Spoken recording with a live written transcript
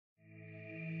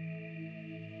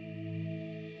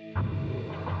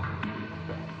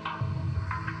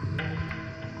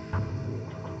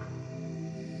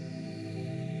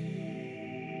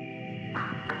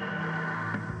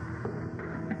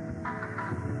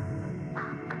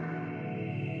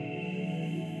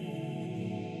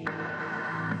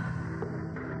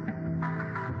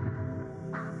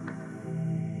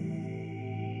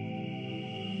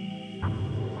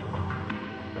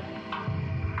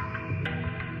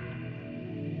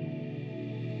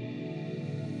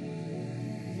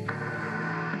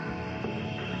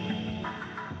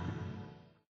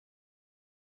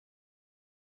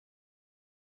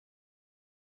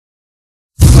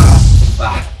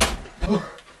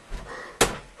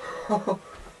I'm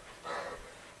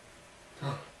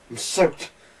soaked.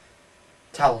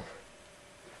 Towel.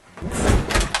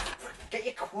 Get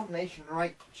your coordination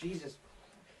right, Jesus.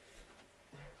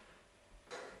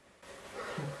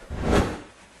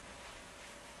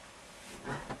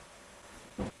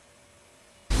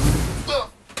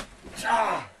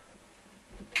 Ah,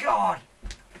 God.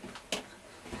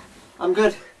 I'm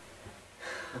good.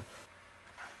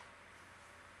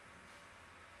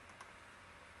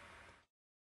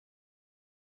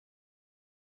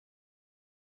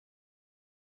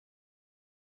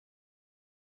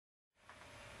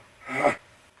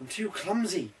 I'm too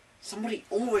clumsy. Somebody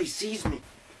always sees me.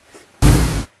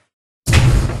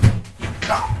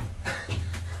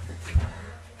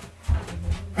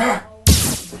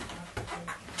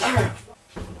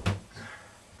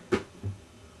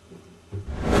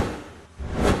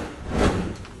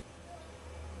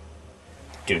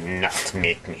 Do not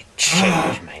make me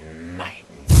change my mind.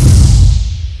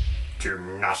 Do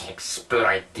not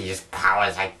exploit these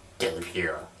powers I gave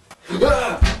you. You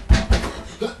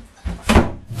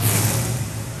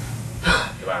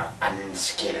are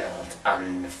unskilled,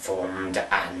 unformed,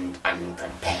 and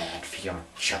unprepared for your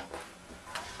job.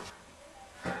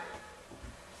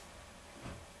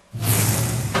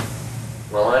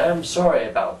 Well, I am sorry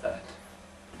about that.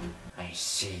 I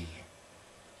see.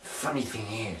 Funny thing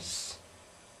is,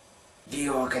 the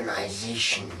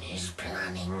organization is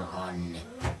planning on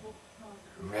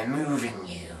removing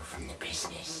you from the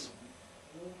business.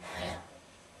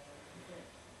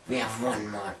 We have one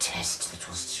more test that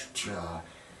will suit your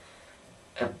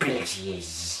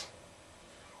abilities.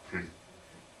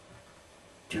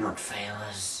 Do not fail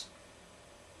us.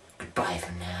 Goodbye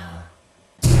for now.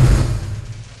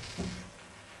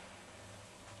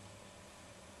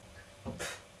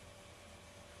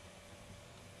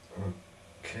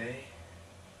 Okay.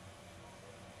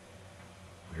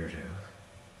 Weirdo.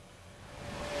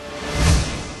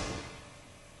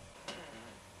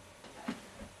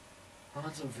 Oh,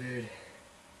 that's so weird.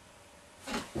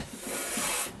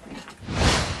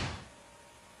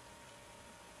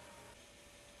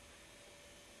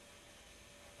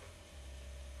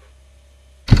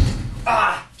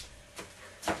 Ah!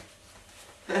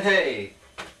 Hey!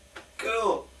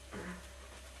 Cool!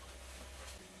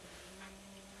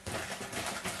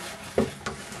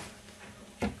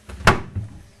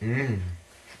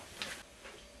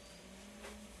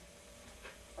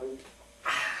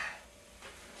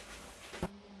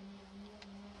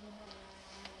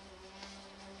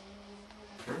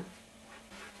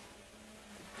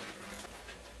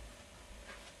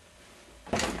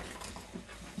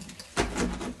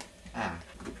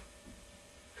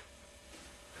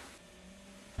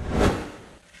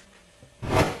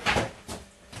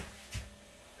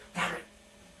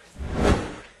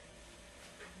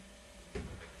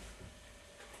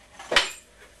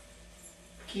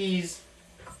 Keys.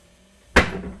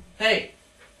 Hey,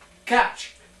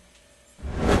 catch.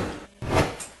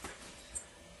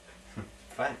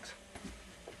 Thanks.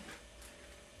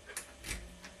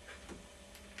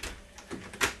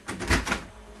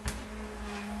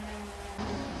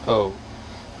 Oh.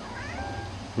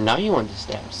 Now you want to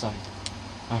stay outside.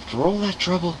 After all that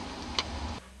trouble.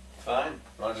 Fine,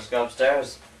 I'll just go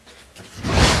upstairs.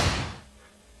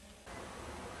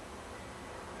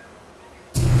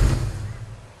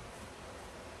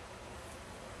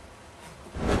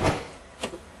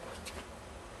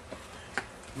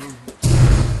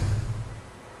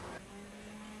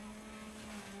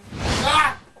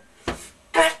 Ah!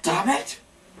 God damn it!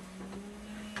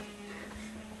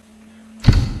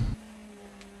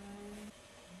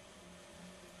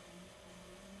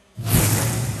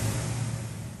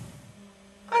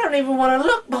 I don't even want to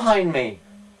look behind me.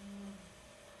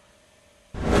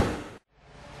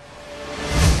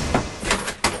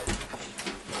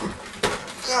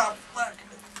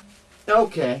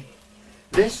 Okay,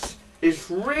 this is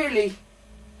really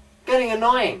getting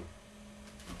annoying.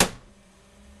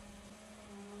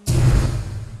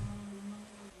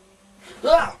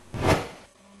 Ah!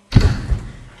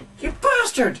 You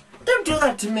bastard! Don't do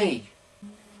that to me!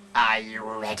 Are you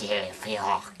ready for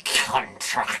your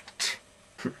contract?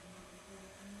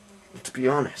 To be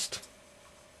honest,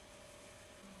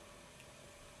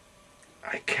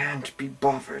 I can't be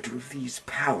bothered with these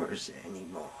powers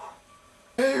anymore.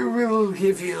 I will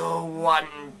give you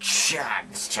one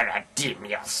chance to redeem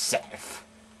yourself.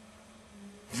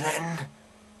 Then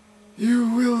You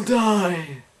will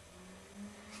die.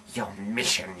 your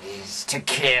mission is to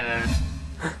kill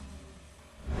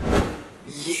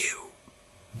you.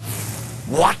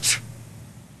 What?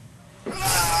 You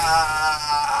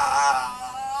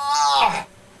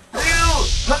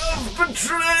have have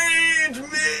betrayed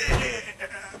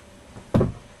me!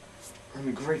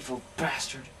 Ungrateful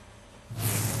bastard.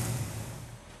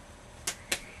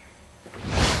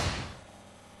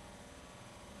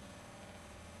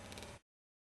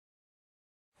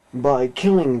 By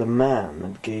killing the man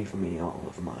that gave me all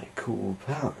of my cool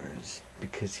powers,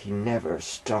 because he never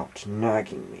stopped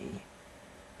nagging me,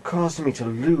 caused me to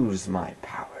lose my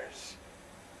powers.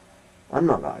 I'm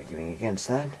not arguing against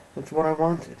that. That's what I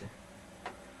wanted.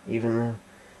 Even though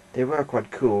they were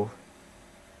quite cool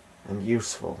and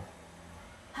useful.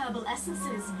 Herbal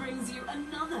Essences brings you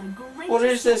another great... What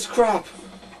is this crap?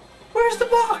 Where's the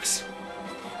box?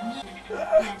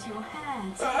 Let your hair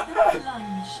take a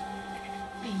plunge.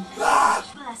 Be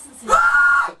Herbal Essences.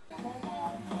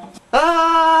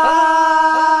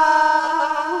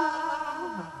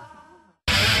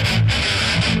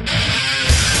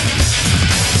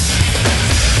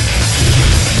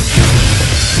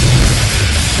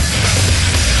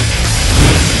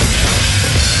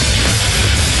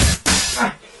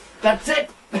 That's it!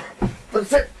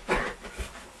 That's it!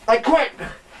 I quit!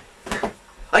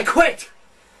 I quit!